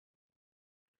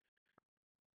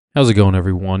How's it going,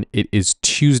 everyone? It is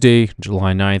Tuesday,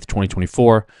 July 9th,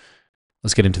 2024.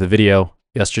 Let's get into the video.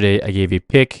 Yesterday, I gave a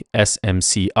pick,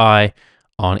 SMCI,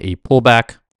 on a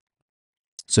pullback.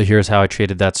 So here's how I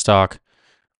traded that stock.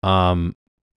 I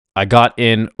got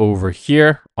in over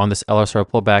here on this LSR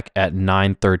pullback at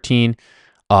 913.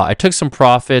 I took some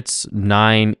profits,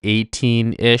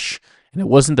 918-ish, and it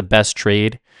wasn't the best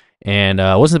trade. And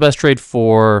it wasn't the best trade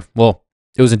for, well,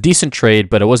 it was a decent trade,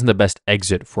 but it wasn't the best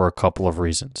exit for a couple of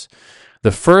reasons.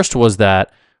 The first was that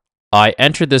I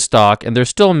entered this stock, and there's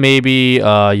still maybe,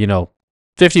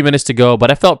 50 minutes to go,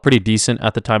 but I felt pretty decent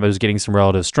at the time. I was getting some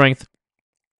relative strength.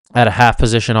 I had a half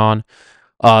position on.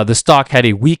 The stock had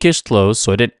a weakish close,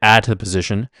 so I didn't add to the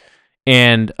position.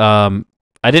 And I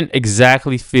didn't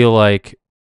exactly feel like,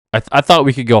 I thought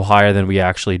we could go higher than we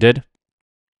actually did,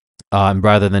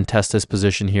 rather than test this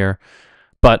position here.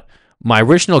 But my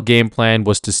original game plan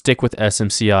was to stick with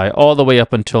SMCI all the way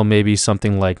up until maybe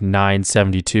something like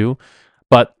 972,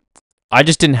 but I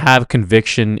just didn't have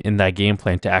conviction in that game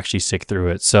plan to actually stick through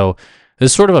it. So this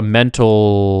is sort of a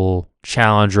mental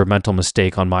challenge or a mental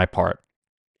mistake on my part.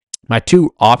 My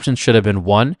two options should have been: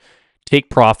 one,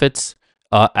 take profits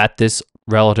at this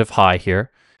relative high here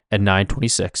at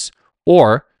 926,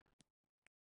 or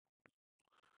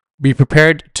be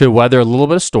prepared to weather a little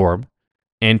bit of storm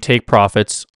and take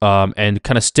profits and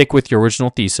kind of stick with your original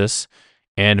thesis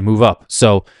and move up.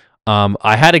 So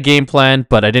I had a game plan,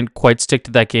 but I didn't quite stick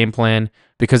to that game plan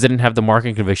because I didn't have the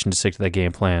market conviction to stick to that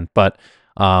game plan. But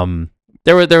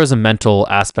there was a mental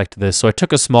aspect to this. So I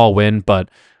took a small win,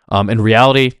 but in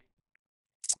reality,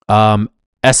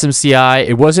 SMCI,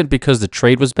 it wasn't because the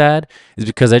trade was bad. It's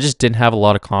because I just didn't have a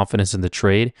lot of confidence in the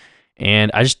trade. And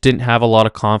I just didn't have a lot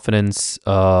of confidence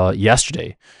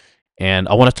yesterday. And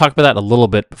I want to talk about that a little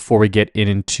bit before we get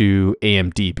into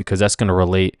AMD, because that's going to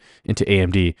relate into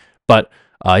AMD. But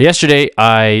yesterday,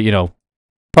 I,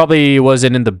 probably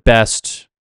wasn't in the best,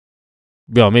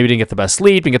 maybe didn't get the best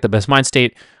sleep, didn't get the best mind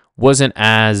state, wasn't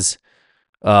as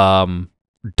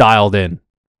dialed in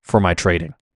for my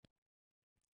trading.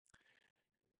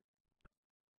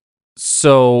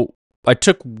 So I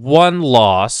took one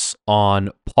loss on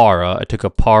Para. I took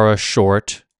a Para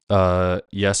short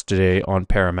yesterday on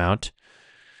Paramount,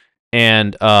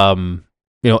 and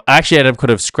actually I could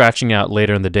have scratching out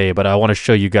later in the day, but I want to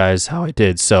show you guys how I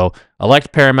did. So I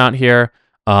liked Paramount here.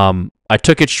 I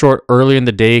took it short early in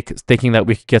the day, thinking that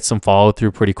we could get some follow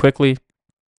through pretty quickly.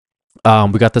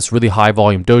 We got this really high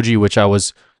volume doji, which I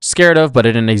was scared of, but I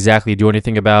didn't exactly do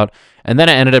anything about. And then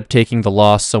I ended up taking the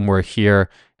loss somewhere here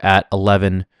at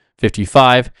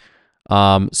 11.55.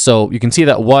 So you can see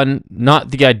that, one,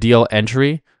 not the ideal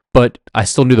entry, but I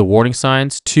still knew the warning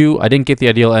signs. Two, I didn't get the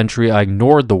ideal entry. I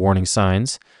ignored the warning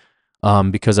signs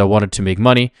because I wanted to make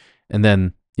money. And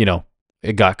then,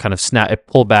 it got kind of it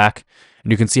pulled back.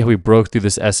 And you can see how we broke through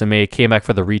this SMA, came back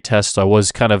for the retest. So I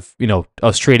was kind of, I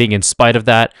was trading in spite of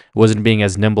that. Wasn't being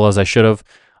as nimble as I should have.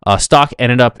 Stock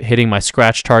ended up hitting my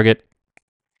scratch target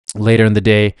later in the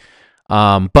day.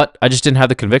 But I just didn't have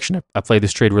the conviction. I played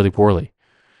this trade really poorly.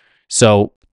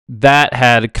 So that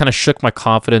had kind of shook my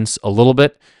confidence a little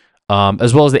bit,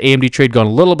 as well as the AMD trade gone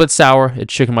a little bit sour.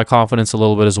 It shook my confidence a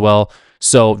little bit as well.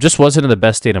 So just wasn't in the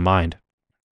best state of mind.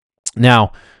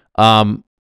 Now,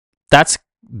 that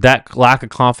lack of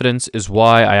confidence is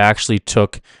why I actually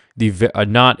took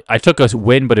I took a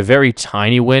win, but a very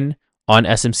tiny win on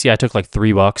SMC. I took like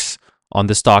 $3 on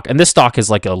this stock, and this stock is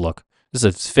like this is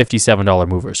a $57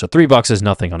 mover, so $3 is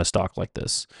nothing on a stock like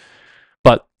this.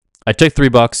 But I took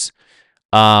 $3.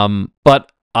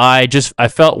 But I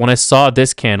felt when I saw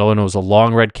this candle, and it was a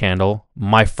long red candle,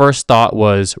 my first thought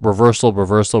was reversal,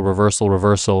 reversal, reversal,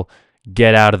 reversal.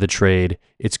 Get out of the trade.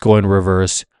 It's going to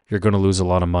reverse. You're going to lose a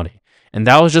lot of money. And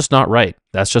that was just not right.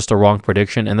 That's just a wrong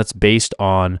prediction, and that's based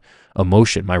on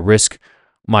emotion. My risk,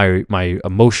 my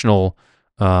emotional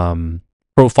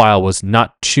profile was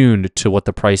not tuned to what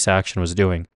the price action was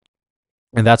doing.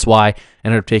 And that's why I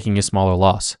ended up taking a smaller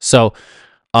loss. So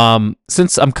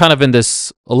since I'm kind of in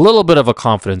this a little bit of a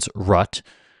confidence rut,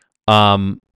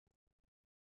 I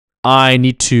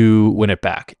need to win it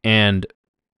back. And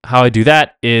how I do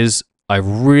that is I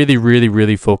really, really,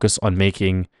 really focus on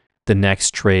making the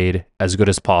next trade as good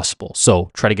as possible. So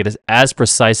try to get as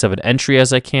precise of an entry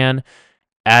as I can,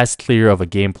 as clear of a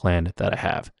game plan that I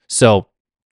have. So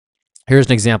here's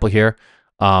an example here.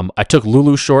 I took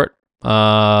Lulu short,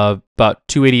 about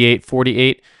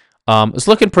 288.48. It's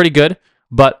looking pretty good,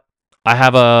 but I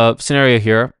have a scenario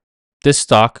here. This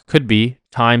stock could be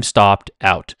time stopped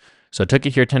out. So I took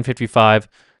it here, 10.55.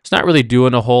 It's not really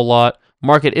doing a whole lot.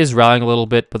 Market is rallying a little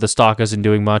bit, but the stock isn't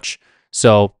doing much.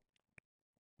 So,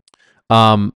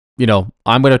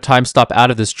 I'm going to time stop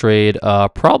out of this trade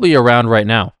probably around right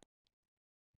now.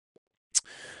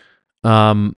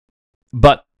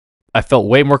 But I felt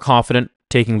way more confident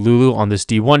taking Lulu on this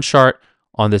D1 chart,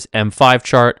 on this M5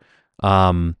 chart.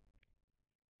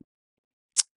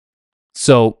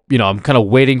 So, I'm kind of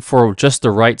waiting for just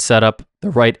the right setup, the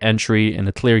right entry, and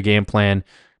a clear game plan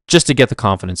just to get the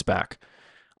confidence back.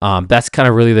 That's kind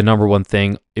of really the number one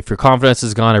thing. If your confidence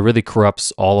is gone, it really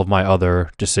corrupts all of my other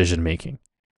decision making.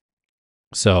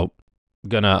 So, I'm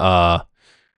going to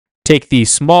take the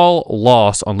small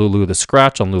loss on Lulu, the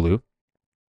scratch on Lulu,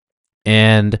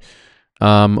 and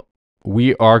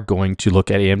we are going to look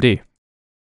at AMD.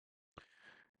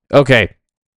 Okay,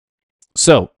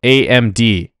 so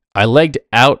AMD. I legged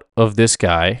out of this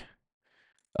guy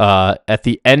at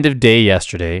the end of day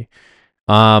yesterday.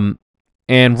 And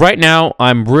right now,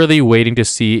 I'm really waiting to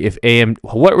see if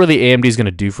what really AMD is going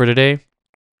to do for today.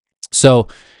 So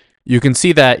you can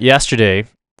see that yesterday,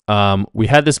 we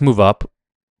had this move up,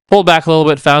 pulled back a little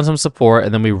bit, found some support,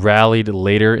 and then we rallied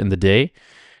later in the day.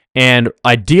 And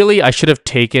ideally, I should have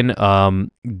taken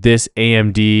this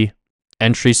AMD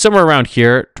entry somewhere around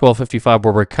here, 1255,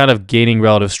 where we're kind of gaining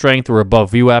relative strength. We're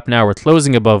above VWAP now. We're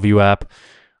closing above VWAP.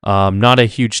 Not a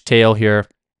huge tail here.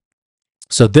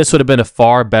 So this would have been a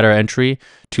far better entry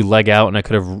to leg out, and I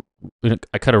could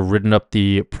have ridden up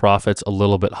the profits a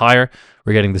little bit higher.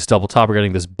 We're getting this double top. We're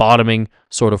getting this bottoming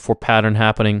sort of for pattern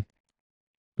happening.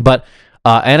 But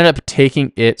I ended up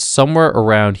taking it somewhere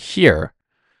around here.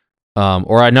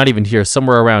 Or not even here,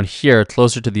 somewhere around here,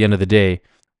 closer to the end of the day.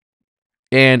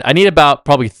 And I need about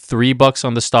probably $3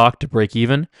 on the stock to break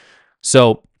even.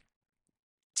 So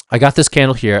I got this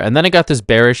candle here, and then I got this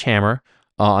bearish hammer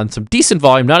on some decent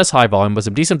volume, not as high volume, but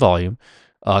some decent volume,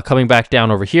 coming back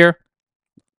down over here.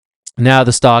 Now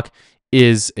the stock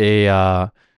is it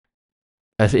kind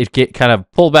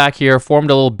of pulled back here, formed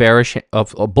a little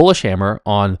a bullish hammer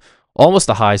on almost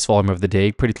the highest volume of the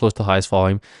day, pretty close to highest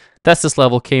volume. That's this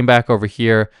level, came back over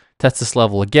here, test this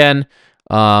level again.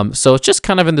 So it's just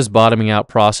kind of in this bottoming out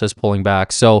process, pulling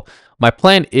back. So my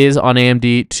plan is on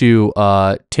AMD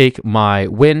to take my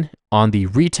win on the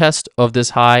retest of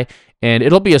this high, and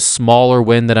it'll be a smaller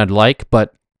win than I'd like,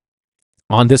 but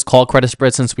on this call credit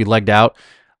spread, since we legged out,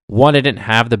 one, I didn't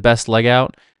have the best leg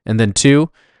out, and then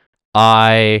two,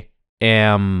 I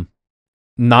am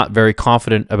not very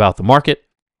confident about the market.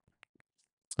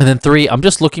 And then three, I'm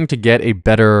just looking to get a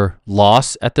better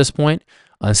loss at this point.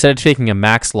 Instead of taking a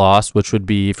max loss, which would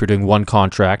be, if you're doing one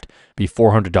contract, be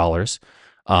 $400.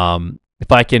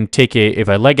 If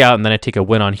I leg out and then I take a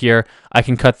win on here, I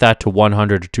can cut that to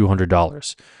 $100 to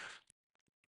 $200.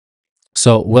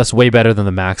 So that's way better than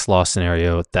the max loss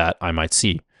scenario that I might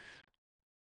see.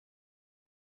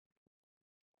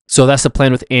 So that's the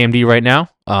plan with AMD right now.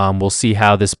 We'll see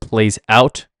how this plays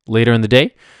out later in the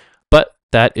day, but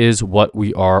that is what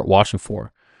we are watching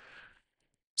for.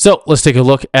 So let's take a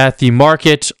look at the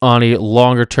market on a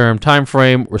longer term time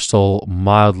frame. We're still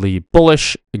mildly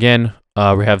bullish. Again,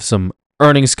 we have some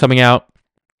earnings coming out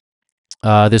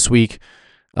this week.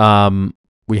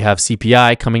 We have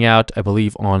CPI coming out, I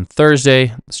believe, on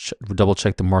Thursday. Let's double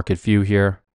check the market view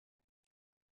here.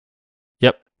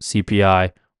 Yep,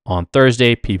 CPI on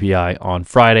Thursday, PPI on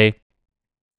Friday.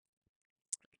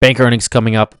 Bank earnings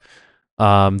coming up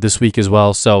this week as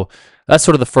well. So that's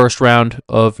sort of the first round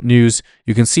of news.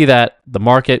 You can see that the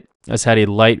market has had a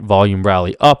light volume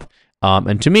rally up.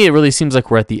 And to me, it really seems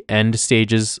like we're at the end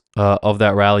stages of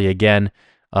that rally again.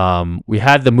 We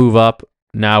had the move up.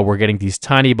 Now we're getting these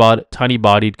tiny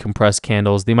bodied compressed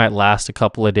candles. They might last a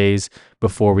couple of days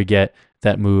before we get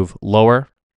that move lower.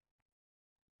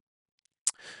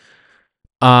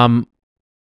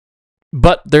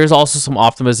 But there's also some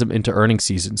optimism into earnings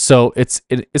season. So it's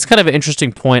kind of an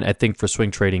interesting point, I think, for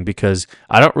swing trading, because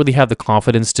I don't really have the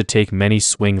confidence to take many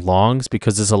swing longs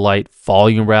because it's a light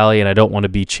volume rally and I don't want to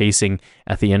be chasing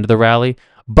at the end of the rally.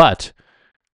 But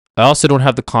I also don't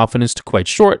have the confidence to quite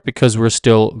short because we're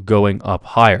still going up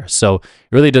higher. So it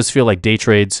really does feel like day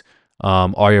trades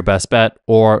are your best bet,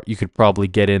 or you could probably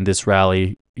get in this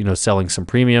rally, selling some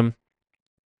premium,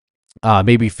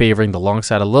 maybe favoring the long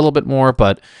side a little bit more.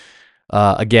 But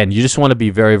again, you just want to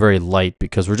be very, very light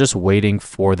because we're just waiting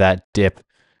for that dip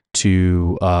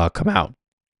to come out.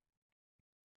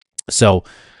 So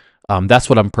that's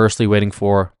what I'm personally waiting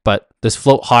for. But this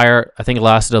float higher, I think it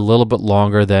lasted a little bit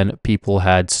longer than people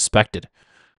had suspected.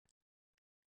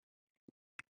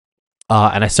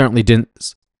 And I certainly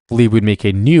didn't believe we'd make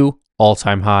a new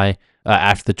all-time high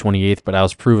after the 28th, but I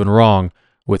was proven wrong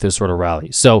with this sort of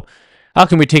rally. So how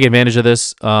can we take advantage of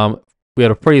this? We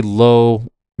had a pretty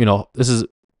low, this is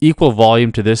equal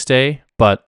volume to this day,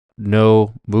 but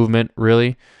no movement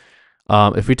really.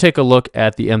 If we take a look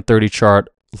at the M30 chart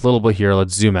a little bit here,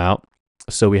 let's zoom out.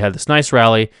 So we had this nice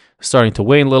rally starting to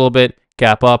wane a little bit,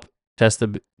 gap up, test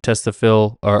the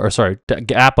fill, or sorry,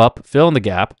 gap up, fill in the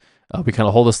gap. We kind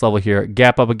of hold this level here,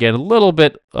 gap up again, a little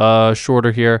bit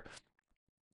shorter here.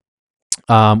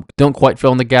 Don't quite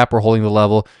fill in the gap. We're holding the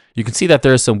level. You can see that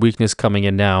there is some weakness coming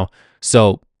in now.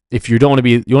 So if you don't want to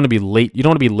be, you want to be late. You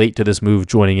don't want to be late to this move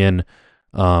joining in.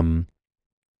 On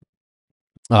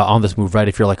this move, right?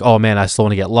 If you're like, oh man, I still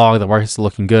want to get long, the market's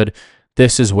looking good,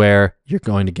 this is where you're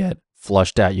going to get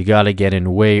flushed out. You got to get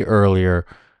in way earlier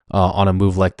on a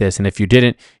move like this. And if you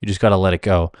didn't, you just got to let it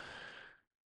go.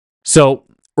 So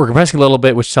we're compressing a little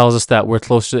bit, which tells us that we're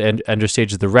close to the end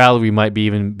stage of the rally. We might be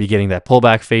even be getting that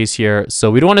pullback phase here.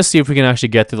 So we want to see if we can actually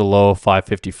get through the low of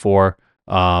 554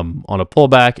 on a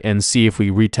pullback and see if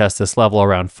we retest this level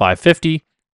around 550.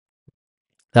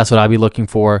 That's what I'd be looking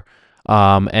for.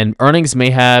 And earnings may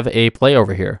have a play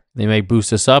over here. They may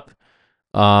boost us up,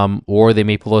 or they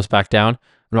may pull us back down.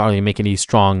 I'm not really making any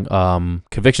strong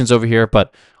convictions over here,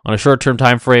 but on a short-term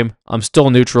time frame, I'm still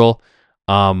neutral.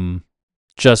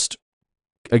 Just,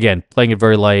 again, playing it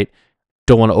very light.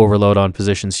 Don't want to overload on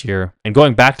positions here. And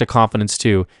going back to confidence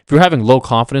too, if you're having low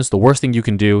confidence, the worst thing you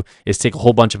can do is take a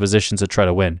whole bunch of positions to try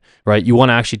to win, right? You want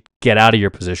to actually get out of your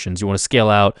positions. You want to scale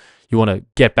out. You want to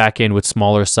get back in with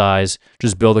smaller size,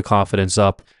 just build the confidence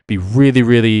up, be really,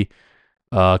 really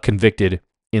convicted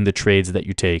in the trades that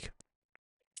you take.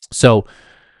 So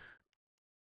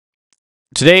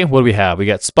today, what do we have? We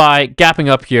got SPY gapping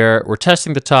up here. We're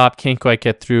testing the top, can't quite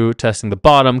get through. Testing the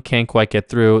bottom, can't quite get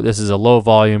through. This is a low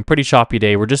volume, pretty choppy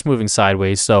day. We're just moving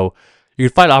sideways. So you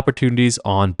can find opportunities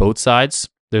on both sides.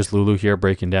 There's Lulu here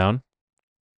breaking down.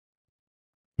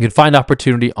 You can find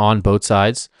opportunity on both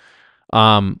sides.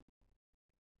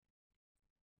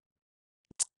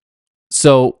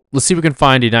 So let's see if we can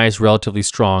find a nice, relatively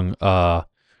strong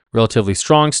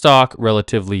stock,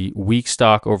 relatively weak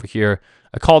stock over here.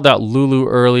 I called out Lulu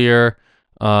earlier.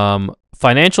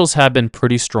 Financials have been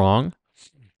pretty strong.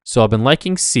 So I've been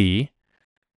liking C.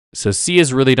 So C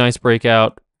is a really nice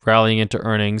breakout, rallying into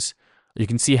earnings. You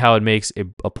can see how it makes a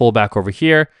pullback over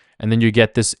here, and then you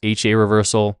get this HA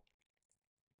reversal.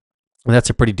 And that's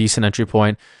a pretty decent entry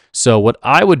point. So what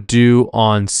I would do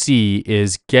on C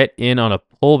is get in on a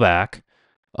pullback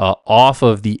off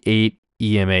of the 8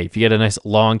 EMA. If you get a nice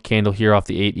long candle here off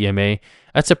the 8 EMA,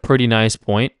 that's a pretty nice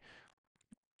point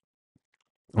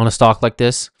on a stock like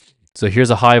this. So here's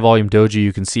a high volume doji.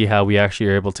 You can see how we actually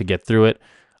are able to get through it.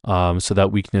 So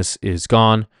that weakness is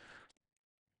gone.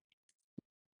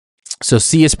 So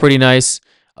C is pretty nice.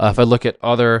 If I look at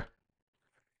other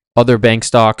bank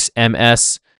stocks,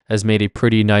 MS has made a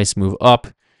pretty nice move up.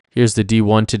 Here's the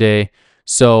D1 today.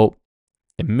 So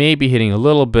it may be hitting a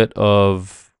little bit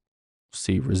of,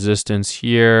 see, resistance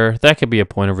here. That could be a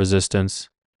point of resistance.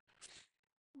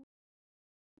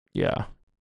 Yeah.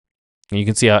 And you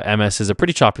can see how MS is a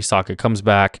pretty choppy stock. It comes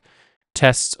back,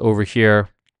 tests over here,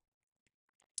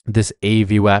 this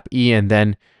AVWAP-E, and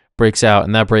then breaks out.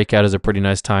 And that breakout is a pretty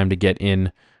nice time to get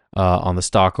in on the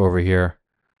stock over here.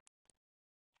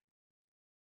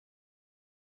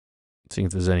 Seeing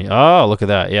if there's any. Oh, look at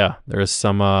that. Yeah, there's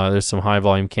some high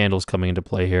volume candles coming into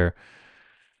play here.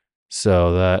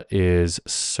 So that is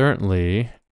certainly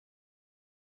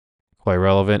quite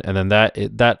relevant. And then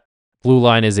that blue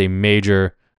line is a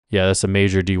major, yeah, that's a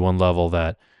major D1 level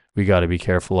that we got to be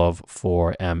careful of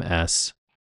for MS.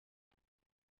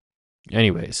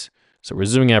 Anyways, so we're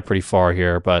zooming out pretty far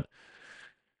here, but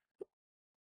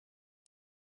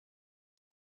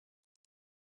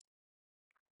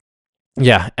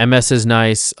yeah, MS is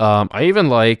nice. I even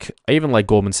like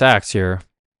Goldman Sachs here.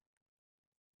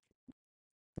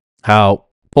 How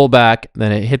pullback,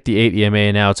 then it hit the 8 EMA,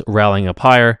 and now it's rallying up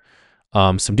higher.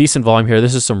 Some decent volume here.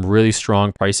 This is some really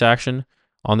strong price action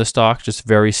on the stock, just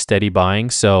very steady buying.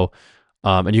 So,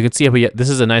 and you can see how this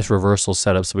is a nice reversal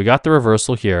setup. So we got the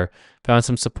reversal here, found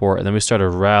some support, and then we started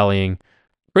rallying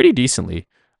pretty decently.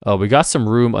 We got some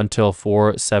room until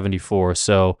 474.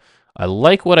 So I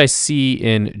like what I see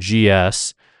in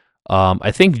GS.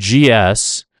 I think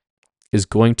GS is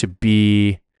going to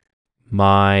be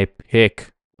my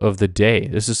pick of the day.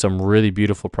 This is some really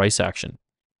beautiful price action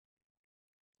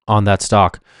on that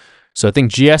stock. So I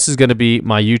think GS is going to be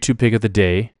my YouTube pick of the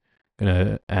day. Going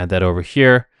to add that over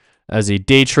here as a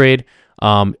day trade.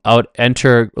 I would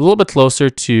enter a little bit closer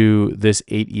to this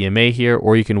 8 EMA here,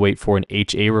 or you can wait for an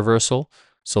HA reversal.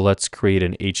 So let's create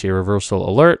an HA reversal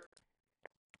alert.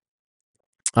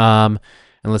 And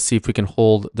let's see if we can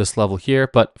hold this level here.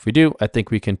 But if we do, I think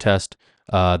we can test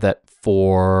that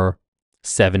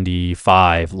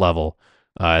 475 level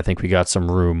I think we got some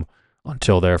room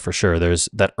until there for sure. There's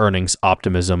that earnings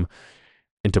optimism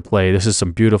into play. This is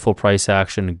some beautiful price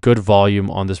action, good volume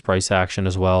on this price action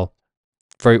as well.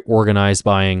 Very organized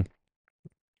buying.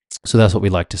 So that's what we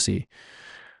like to see.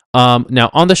 Now,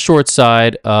 on the short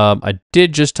side, I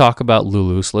did just talk about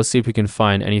Lulu. So let's see if we can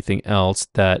find anything else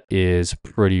that is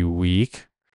pretty weak.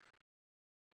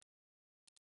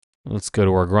 Let's go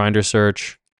to our grinder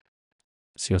search.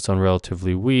 See what's on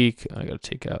relatively weak. I got to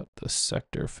take out the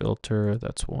sector filter.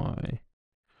 That's why.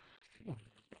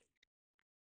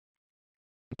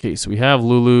 Okay, so we have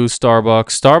Lulu,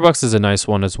 Starbucks. Starbucks is a nice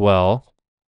one as well.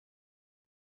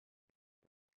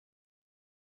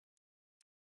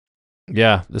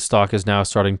 Yeah, the stock is now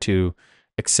starting to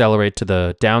accelerate to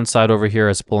the downside over here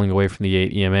as pulling away from the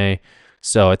 8 EMA.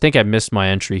 So I think I missed my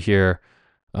entry here.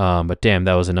 But damn,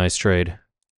 that was a nice trade.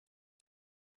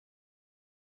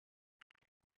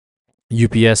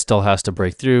 UPS still has to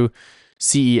break through.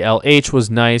 CELH was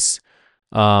nice,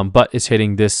 but it's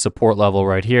hitting this support level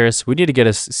right here. So we need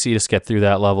to see us get through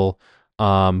that level.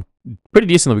 Pretty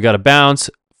decently. We got a bounce,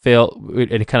 fail,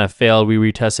 it kind of failed. We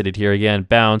retested it here again,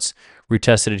 bounce,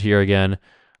 retested it here again.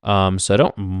 So I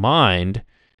don't mind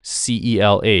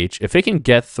CELH if it can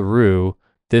get through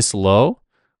this low.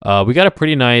 We got a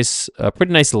pretty nice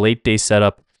late day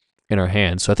setup in our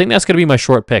hand. So I think that's going to be my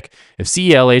short pick. If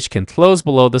CELH can close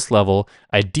below this level,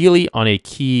 ideally on a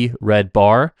key red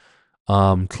bar,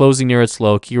 closing near its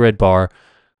low, key red bar,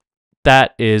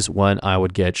 that is when I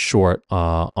would get short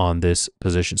on this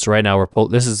position. So right now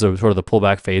this is sort of the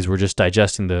pullback phase. We're just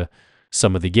digesting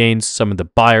some of the gains, some of the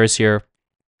buyers here.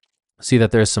 See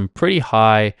that there's some pretty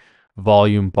high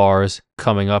volume bars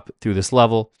coming up through this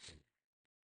level.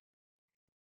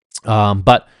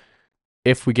 But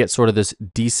if we get sort of this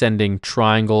descending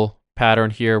triangle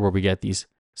pattern here where we get these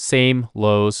same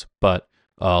lows but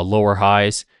lower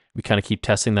highs, we kind of keep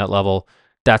testing that level.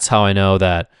 That's how I know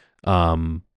that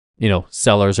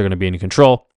sellers are going to be in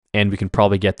control, and we can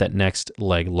probably get that next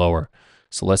leg lower.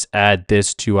 So let's add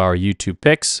this to our YouTube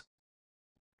picks.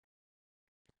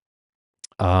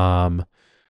 All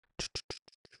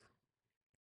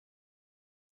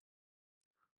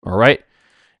right,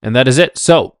 and that is it.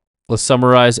 So let's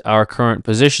summarize our current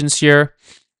positions here.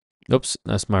 Oops,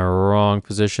 that's my wrong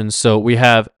position. So we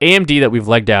have AMD that we've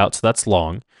legged out, so that's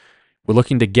long. We're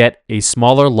looking to get a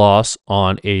smaller loss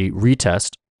on a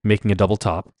retest, making a double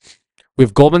top. We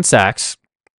have Goldman Sachs.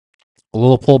 A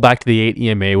little pullback to the 8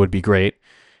 EMA would be great.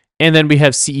 And then we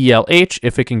have CELH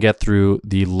if it can get through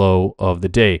the low of the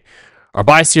day. Our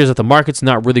bias here is that the market's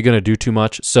not really going to do too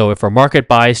much. So if our market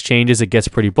bias changes, it gets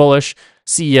pretty bullish.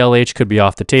 CELH could be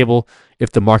off the table.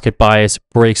 If the market bias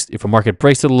breaks, if a market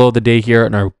breaks to the low of the day here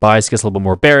and our bias gets a little bit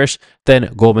more bearish,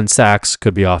 then Goldman Sachs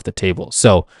could be off the table.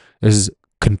 So this is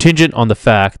contingent on the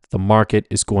fact that the market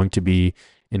is going to be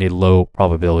in a low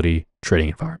probability trading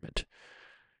environment.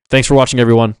 Thanks for watching,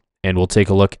 everyone, and we'll take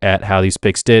a look at how these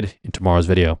picks did in tomorrow's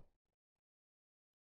video.